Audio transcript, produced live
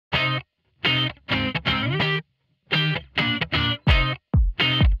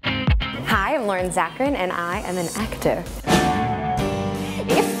Zakrin, and I am an actor.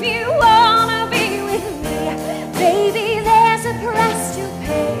 If you wanna be with me, baby, there's a price to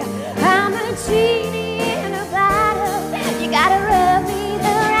pay. I'm a genie in a bottle. You gotta rub me the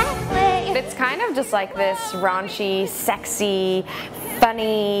right way. It's kind of just like this raunchy, sexy,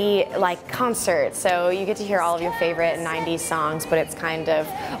 funny like concert, so you get to hear all of your favorite 90s songs, but it's kind of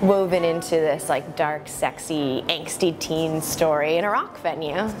woven into this like dark, sexy, angsty teen story in a rock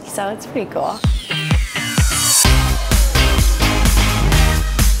venue, so it's pretty cool.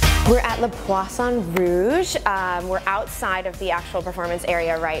 We're at Le Poisson Rouge. We're outside of the actual performance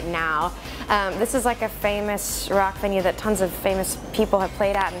area right now. This is like a famous rock venue that tons of famous people have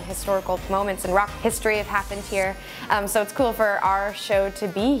played at, and historical moments in rock history have happened here. So it's cool for our show to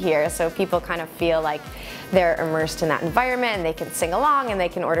be here, so people kind of feel like they're immersed in that environment and they can sing along and they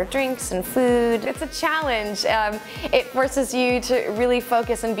can order drinks and food. It's a challenge. It forces you to really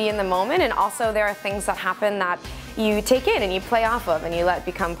focus and be in the moment, and also there are things that happen that you take in and you play off of and you let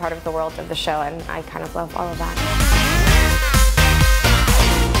become part of the world of the show, and I kind of love all of that.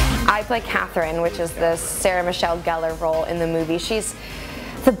 I play Catherine, which is the Sarah Michelle Gellar role in the movie. She's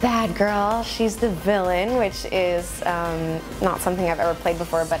the bad girl, she's the villain, which is not something I've ever played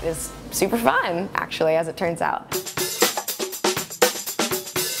before, but is super fun, actually, as it turns out.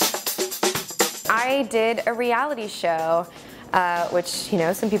 I did a reality show, which, you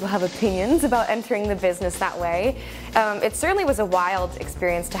know, some people have opinions about entering the business that way. It certainly was a wild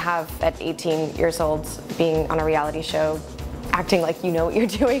experience to have at 18 years old, being on a reality show, acting like you know what you're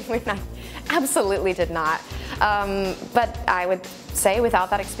doing when I absolutely did not. But I would say without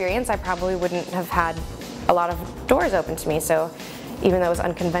that experience, I probably wouldn't have had a lot of doors open to me. So even though it was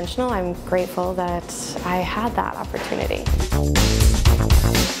unconventional, I'm grateful that I had that opportunity.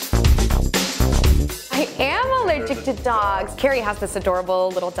 I am allergic to dogs. Carrie has this adorable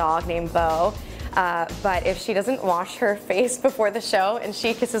little dog named Bo, but if she doesn't wash her face before the show and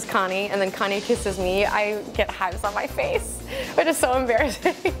she kisses Connie and then Connie kisses me, I get hives on my face, which is so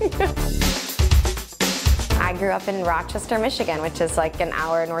embarrassing. I grew up in Rochester, Michigan, which is like an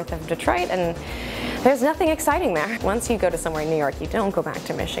hour north of Detroit, and there's nothing exciting there. Once you go to somewhere in New York, you don't go back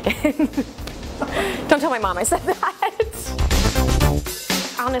to Michigan. Don't tell my mom I said that.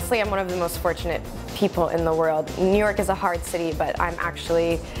 Honestly, I'm one of the most fortunate people in the world. New York is a hard city, but I'm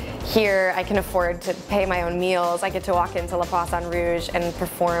actually here. I can afford to pay my own meals. I get to walk into Le Poisson Rouge and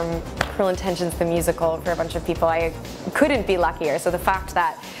perform Cruel Intentions, the musical, for a bunch of people. I couldn't be luckier. So the fact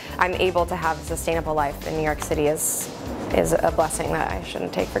that I'm able to have a sustainable life in New York City is a blessing that I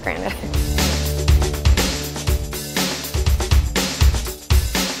shouldn't take for granted.